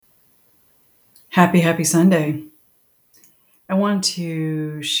Happy Sunday. I want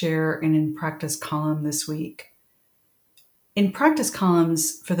to share an in practice column this week. In practice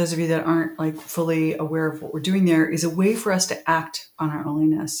columns, for those of you that aren't like fully aware of what we're doing there, is a way for us to act on our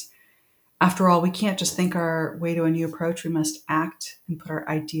loneliness. After all, we can't just think our way to a new approach. We must act and put our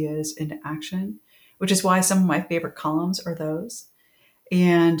ideas into action, which is why some of my favorite columns are those.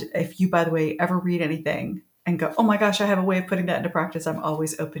 And if you, by the way, ever read anything and go, oh my gosh, I have a way of putting that into practice, I'm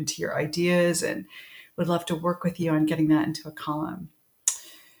always open to your ideas and would love to work with you on getting that into a column.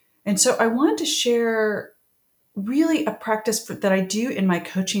 And so I wanted to share really a practice that I do in my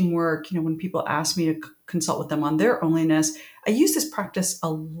coaching work. When people ask me to consult with them on their loneliness, I use this practice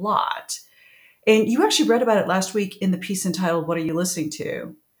a lot. And you actually read about it last week in the piece entitled, What Are You Listening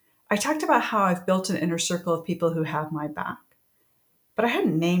to? I talked about how I've built an inner circle of people who have my back, but I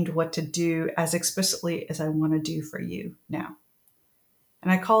hadn't named what to do as explicitly as I want to do for you now.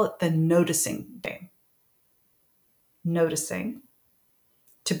 And I call it the noticing game. Noticing,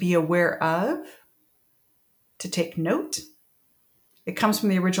 to be aware of, to take note. It comes from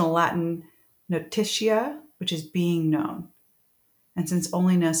the original Latin notitia, which is being known. And since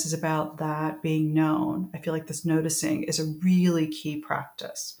onlyness is about that being known, I feel like this noticing is a really key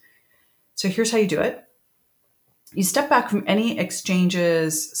practice. So here's how you do it. You step back from any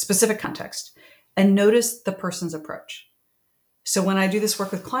exchange's specific context and notice the person's approach. So when I do this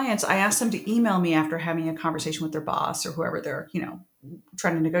work with clients, I ask them to email me after having a conversation with their boss or whoever they're,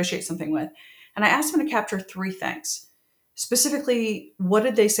 trying to negotiate something with. And I ask them to capture three things. Specifically, what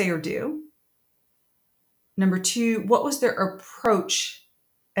did they say or do? Number two, what was their approach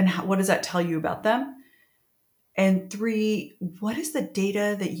and what does that tell you about them? And three, what is the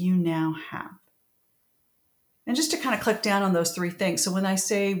data that you now have? And just to kind of click down on those three things. So when I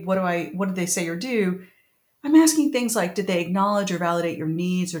say, what did they say or do? I'm asking things like, did they acknowledge or validate your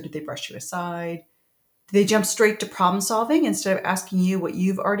needs, or did they brush you aside? Did they jump straight to problem solving instead of asking you what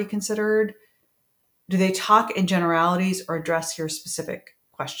you've already considered? Do they talk in generalities or address your specific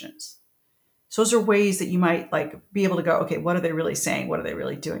questions? So those are ways that you might be able to go, okay, what are they really saying? What are they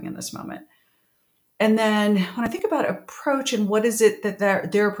really doing in this moment? And then when I think about approach and what is it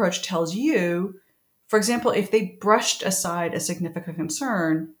that their approach tells you, for example, if they brushed aside a significant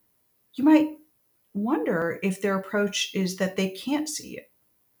concern, you might wonder if their approach is that they can't see you.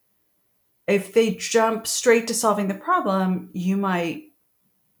 If they jump straight to solving the problem, you might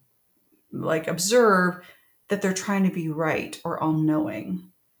observe that they're trying to be right or all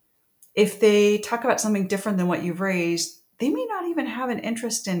knowing. If they talk about something different than what you've raised, they may not even have an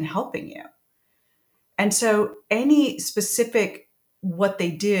interest in helping you. And so any specific what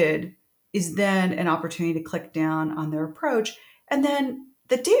they did is then an opportunity to click down on their approach. And then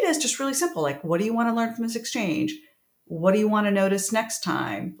the data is just really simple. Like, what do you want to learn from this exchange? What do you want to notice next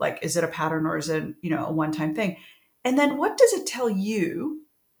time? Like, is it a pattern or is it, a one-time thing? And then what does it tell you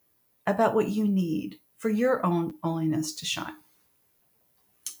about what you need for your own loneliness to shine?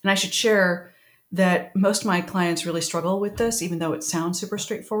 And I should share that most of my clients really struggle with this, even though it sounds super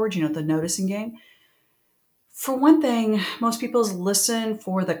straightforward, the noticing game. For one thing, most people listen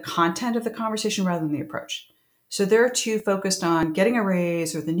for the content of the conversation rather than the approach. So they're too focused on getting a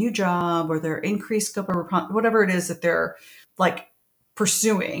raise or the new job or their increased scope of whatever it is that they're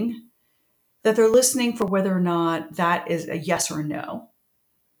pursuing, that they're listening for whether or not that is a yes or a no.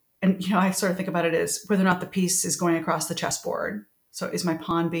 And, I sort of think about it as whether or not the piece is going across the chessboard. So is my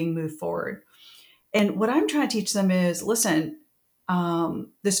pawn being moved forward? And what I'm trying to teach them is, listen,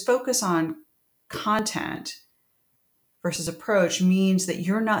 this focus on content versus approach means that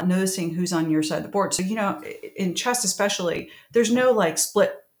you're not noticing who's on your side of the board. So, in chess especially, there's no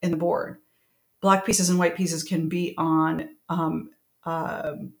split in the board. Black pieces and white pieces can be on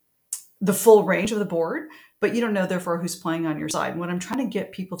the full range of the board, but you don't know, therefore, who's playing on your side. And what I'm trying to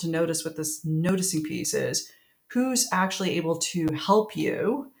get people to notice with this noticing piece is who's actually able to help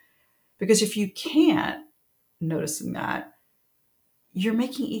you. Because if you can't noticing that, you're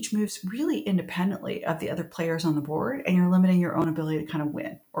making each move really independently of the other players on the board, and you're limiting your own ability to kind of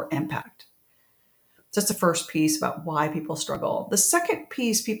win or impact. So that's the first piece about why people struggle. The second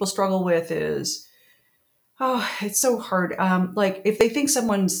piece people struggle with is, it's so hard. If they think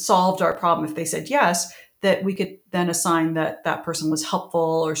someone solved our problem, if they said yes, that we could then assign that that person was helpful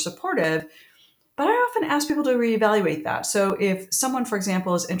or supportive. But I often ask people to reevaluate that. So if someone, for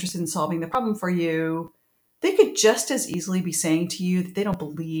example, is interested in solving the problem for you, they could just as easily be saying to you that they don't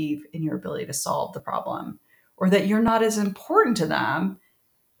believe in your ability to solve the problem, or that you're not as important to them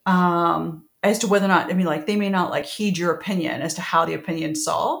as to whether or not, they may not heed your opinion as to how the opinion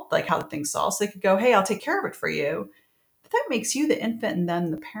solved, how the thing solved. So they could go, hey, I'll take care of it for you. But that makes you the infant and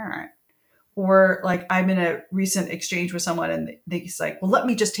then the parent. Or like I'm in a recent exchange with someone and they's like, well, let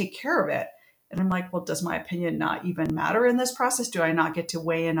me just take care of it. And I'm like, well, does my opinion not even matter in this process? Do I not get to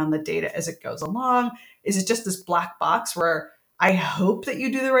weigh in on the data as it goes along? Is it just this black box where I hope that you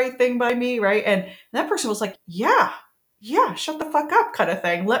do the right thing by me? Right. And that person was like, yeah, shut the fuck up kind of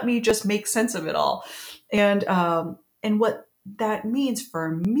thing. Let me just make sense of it all. And what that means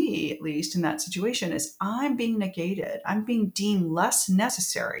for me, at least in that situation, is I'm being negated. I'm being deemed less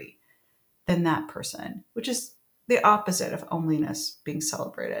necessary than that person, which is the opposite of omeliness being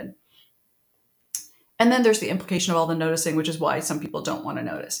celebrated. And then there's the implication of all the noticing, which is why some people don't want to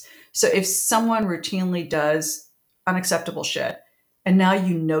notice. So if someone routinely does unacceptable shit and now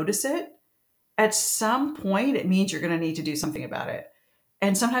you notice it, at some point it means you're going to need to do something about it.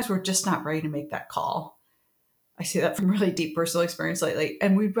 And sometimes we're just not ready to make that call. I see that from really deep personal experience lately.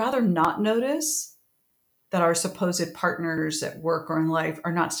 And we'd rather not notice that our supposed partners at work or in life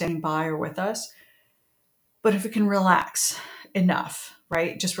are not standing by or with us. But if we can relax enough,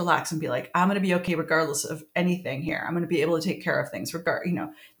 right? Just relax and be like, I'm going to be okay regardless of anything here. I'm going to be able to take care of things,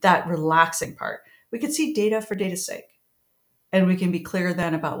 that relaxing part. We could see data for data's sake. And we can be clear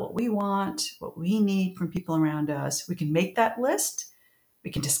then about what we want, what we need from people around us. We can make that list.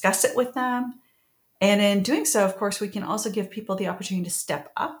 We can discuss it with them. And in doing so, of course, we can also give people the opportunity to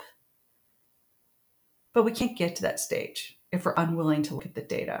step up. But we can't get to that stage if we're unwilling to look at the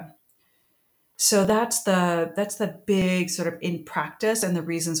data. So that's the big sort of in practice and the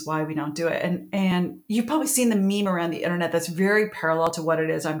reasons why we don't do it. And you've probably seen the meme around the internet that's very parallel to what it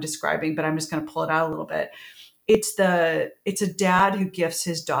is I'm describing, but I'm just going to pull it out a little bit. It's a dad who gifts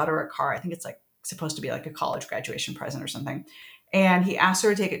his daughter a car. I think it's like supposed to be like a college graduation present or something. And he asks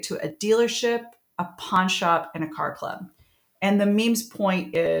her to take it to a dealership, a pawn shop, and a car club. And the meme's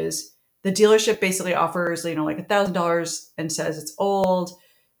point is the dealership basically offers, like $1,000 and says it's old.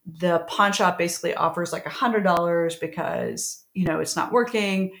 The pawn shop basically offers like $100 because, it's not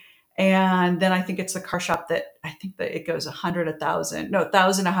working. And then I think it's the car shop that I think that it goes 100, 1,000, no,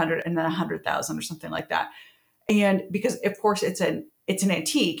 1,000, 100, and then 100,000 or something like that. And because of course it's an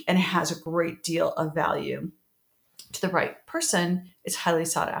antique and it has a great deal of value to the right person, it's highly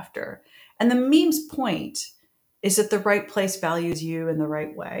sought after. And the meme's point is that the right place values you in the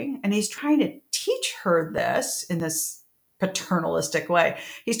right way. And he's trying to teach her this in this paternalistic way.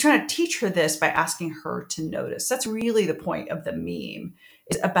 He's trying to teach her this by asking her to notice. That's really the point of the meme.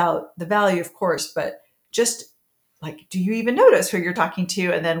 It's about the value, of course, but just like, do you even notice who you're talking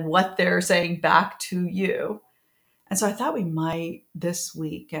to and then what they're saying back to you? And so I thought we might this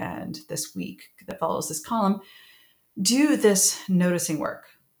week that follows this column, do this noticing work.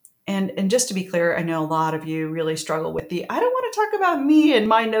 And just to be clear, I know a lot of you really struggle with I don't want to talk about me and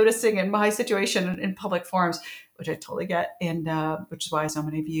my noticing and my situation in public forums, which I totally get. And which is why so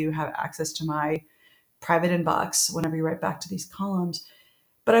many of you have access to my private inbox whenever you write back to these columns.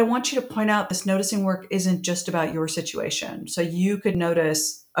 But I want you to point out this noticing work isn't just about your situation. So you could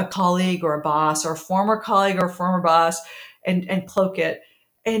notice a colleague or a boss or a former colleague or a former boss and cloak it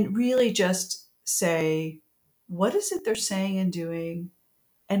and really just say, what is it they're saying and doing?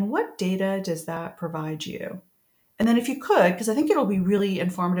 And what data does that provide you? And then if you could, because I think it'll be really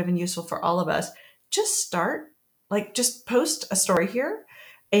informative and useful for all of us, just post a story here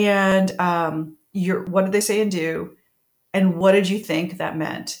and what did they say and do? And what did you think that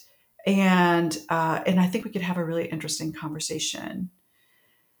meant? And I think we could have a really interesting conversation.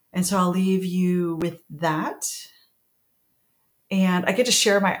 And so I'll leave you with that. And I get to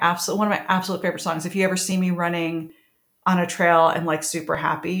share one of my absolute favorite songs. If you ever see me running on a trail and like super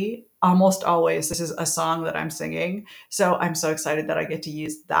happy, almost always this is a song that I'm singing. So I'm so excited that I get to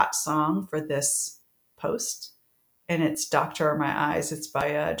use that song for this post. And it's Doctor Are My Eyes. It's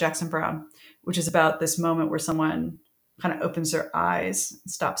by Jackson Browne, which is about this moment where someone kind of opens their eyes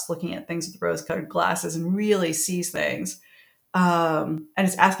and stops looking at things with rose-colored glasses and really sees things. And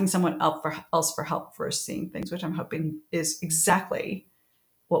it's asking someone else for help for seeing things, which I'm hoping is exactly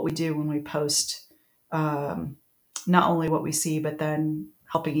what we do when we post not only what we see, but then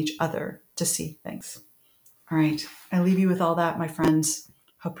helping each other to see things. All right. I leave you with all that, my friends.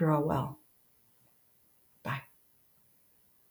 Hope you're all well.